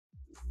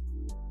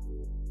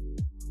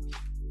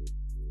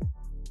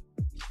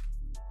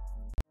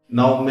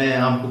Now मैं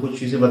आपको कुछ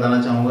चीजें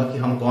बताना चाहूंगा कि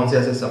हम कौन से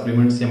ऐसे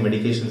सप्लीमेंट्स या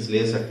मेडिकेशंस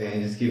ले सकते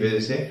हैं जिसकी वजह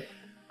से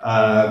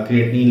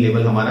क्रिएटिनिन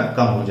लेवल हमारा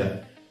कम हो जाए।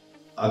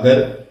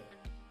 अगर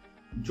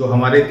जो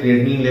हमारे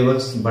क्रिएटिनिन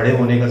लेवल्स बड़े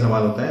होने का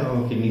सवाल होता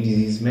है किडनी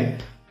डिजीज में,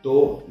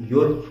 तो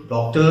your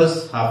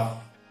doctors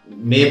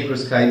may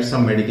prescribe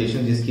some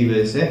medication जिसकी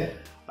वजह से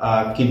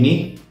किडनी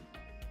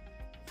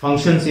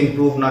फंक्शंस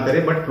इंप्रूव ना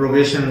करे बट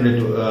प्रोग्रेशन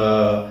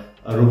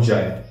रुक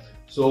जाए।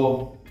 So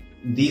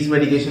these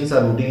medications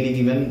are routinely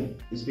given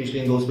specially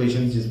in those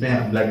patients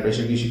जिसमें ब्लड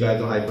प्रेशर की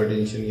शिकायत हो,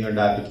 हाइपरटेंशन या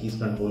डायबिटीज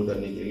कंट्रोल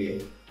करने के लिए।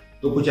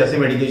 तो कुछ ऐसे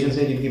मेडिकेशंस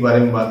हैं जिनके बारे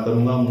में बात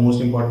करूंगा।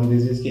 मोस्ट इंपॉर्टेंट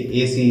दिस इज के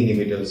AC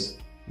inhibitors.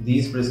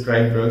 These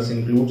prescribed drugs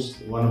includes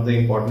one of the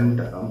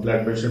important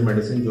blood pressure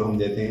medicine जो हम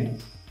देते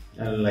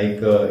हैं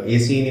like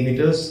AC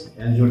inhibitors,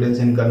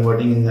 angiotensin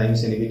converting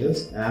enzymes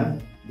inhibitors,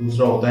 and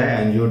दूसरा होता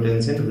है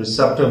एंजियोटेंसिन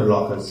रिसेप्टर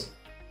ब्लॉकर्स।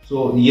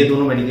 सो ये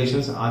दोनों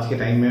मेडिकेशंस आज के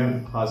टाइम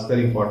में खासकर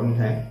इंपॉर्टेंट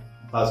हैं,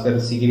 खासकर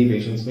CKD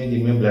पेशेंट्स में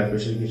जिनमें ब्लड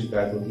प्रेशर की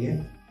शिकायत होती है।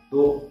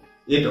 तो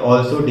इट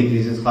ऑल्सो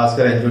डिक्रीजेस,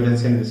 खासकर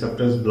angiotensin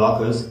receptors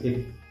blockers,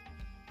 it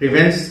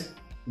prevents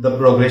the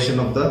progression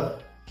of the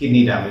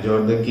kidney damage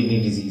और द किडनी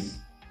डिजीज।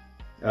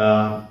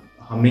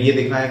 हमने ये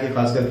देखा है कि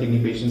खासकर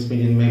किडनी पेशेंट्स में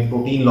जिनमें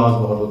प्रोटीन लॉस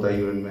बहुत होता है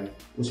यूरिन में,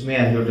 उसमें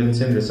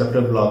angiotensin receptor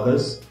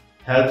blockers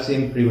helps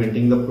in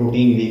preventing the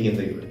protein leak in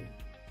the urine.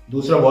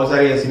 दूसरा, बहुत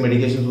सारी ऐसी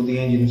मेडिकेशंस होती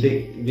हैं जिनसे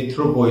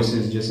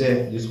इरिथ्रोपोइसिस, जैसे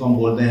जिसको हम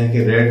बोलते हैं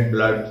कि रेड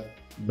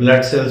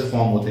ब्लड सेल्स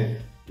फॉर्म होते हैं,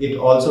 it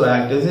also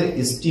act as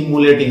a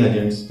stimulating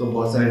agents. तो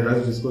बहुत सारे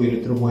ड्रग्स जिसको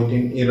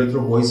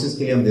इरिथ्रोपोइसिस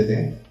के लिए हम देते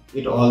हैं,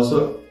 it also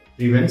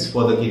prevents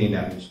for the kidney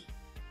damage.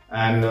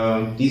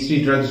 And तीसरी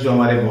ड्रग्स जो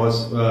हमारे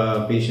बहुत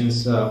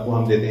पेशेंट्स को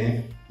हम देते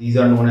हैं, these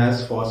are known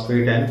as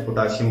phosphate and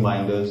potassium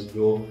binders,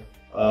 जो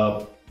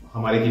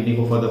हमारे किडनी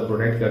को फर्दर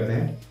प्रोटेक्ट करते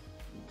हैं।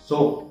 So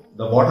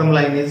the bottom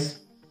line is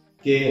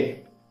के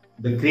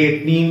the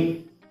creatinine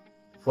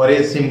for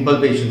a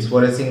simple patients,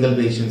 for a single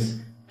patients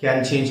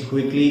can change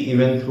quickly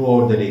even through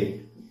out the day.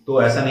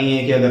 तो ऐसा नहीं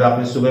है कि अगर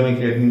आपने सुबह में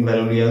क्रिएटिनिन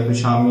वैल्यू लिया तो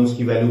शाम में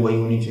उसकी वैल्यू वही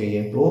होनी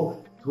चाहिए।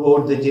 तो through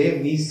out the day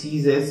we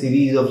seize A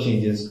series of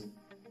changes.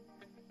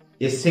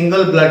 A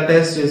single blood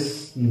test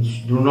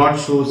is do not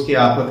shows कि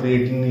आपका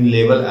क्रिएटिनिन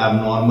लेवल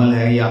एबनॉर्मल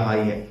है या हाई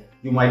है।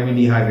 यू माइट बी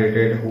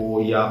डिहाइड्रेटेड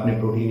हो, या आपने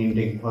प्रोटीन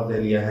इंटेक बहुत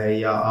लिया है,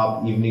 या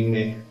आप इवनिंग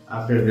में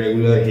आफ्टर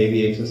रेगुलर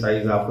हेवी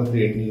एक्सरसाइज आपका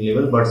क्रिएटिनिन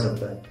लेवल बढ़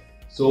सकता है।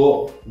 So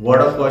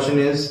word of caution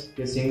is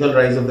a single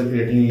rise of the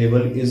creatinine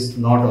level is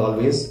not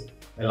always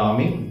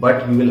alarming,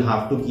 but we will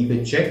have to keep a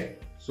check.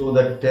 So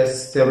the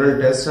several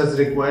tests as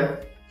required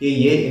कि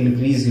ये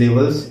increased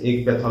levels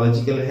एक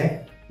pathological है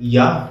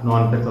या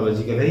non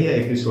pathological है या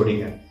episodic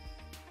है।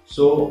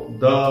 So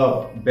the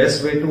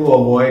best way to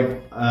avoid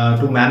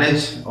to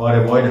manage or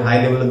avoid high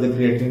level of the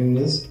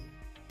creatinine is,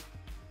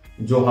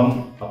 जो हम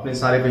अपने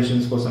सारे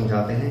patients को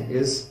समझाते हैं,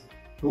 is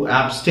टू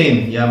एब्सटेन,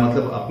 या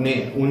मतलब अपने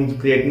उन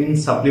क्रिएटिनिन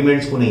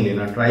सप्लीमेंट्स को नहीं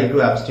लेना। Try to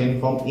abstain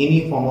from any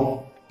form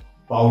of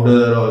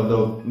powder और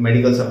the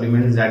medical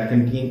supplements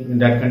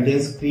that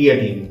contains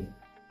creatinine.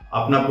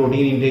 अपना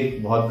प्रोटीन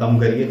इंटेक बहुत कम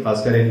करिए,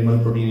 खासकर animal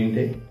protein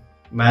intake.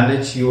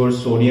 Manage your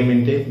sodium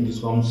intake,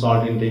 जिसको हम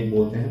सॉल्ट इंटेक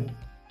बोलते हैं।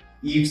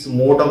 Yeats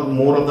more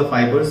of the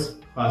fibres,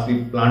 खासली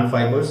plant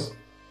fibres.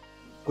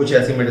 कुछ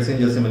ऐसी मेडिसिन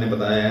जैसे मैंने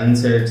बताया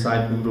NSAIDs,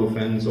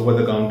 ibuprofen,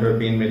 over the counter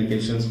pen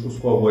medications,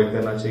 उसको अवॉइड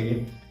करना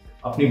चाहिए।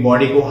 अपनी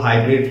बॉडी को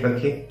हाइड्रेट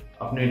रखें,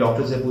 अपने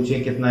डॉक्टर से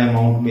पूछें कितना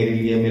अमाउंट मेरे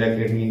लिए, मेरा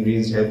क्रिएटिनिन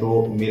रेज्ड है तो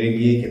मेरे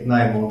लिए कितना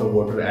अमाउंट ऑफ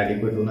वाटर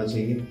एडिक्वेट होना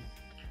चाहिए।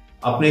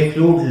 अपने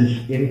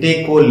फ्लूइड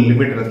इनटेक को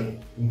लिमिट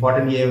रखें।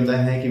 इंपॉर्टेंट ये होता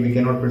है कि we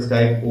can not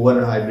prescribe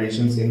over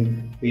hydration in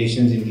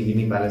patients जिनकी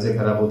किडनी पहले से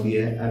खराब होती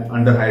है, and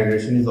under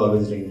hydration is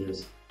always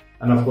dangerous.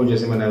 End of course,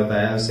 जैसे मैंने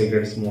बताया,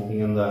 cigarette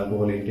smoking and the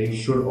alcohol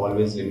intake should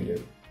always limited.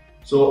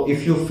 So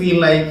if you feel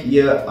like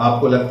ये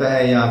आपको लगता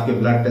है या आपके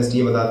ब्लड टेस्ट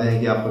ये बताते हैं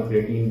कि आपका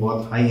क्रिएटिनिन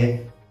बहुत हाई है,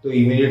 तो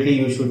immediately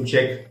you should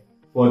check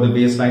for the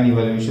baseline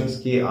evaluations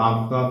कि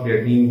आपका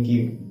क्रिएटिनिन की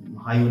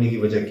हाई होने की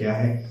वजह क्या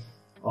है,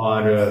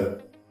 और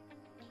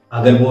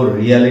अगर वो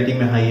रियलिटी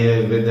में हाई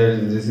है, whether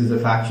this is a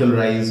factual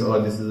rise और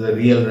this is a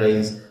real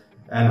rise,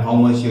 and how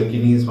much your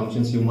kidneys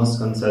functions, you must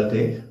consult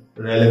A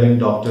relevant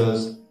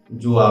doctors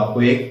जो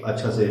आपको एक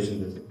अच्छा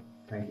सजेशन दे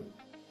सके। Thank you.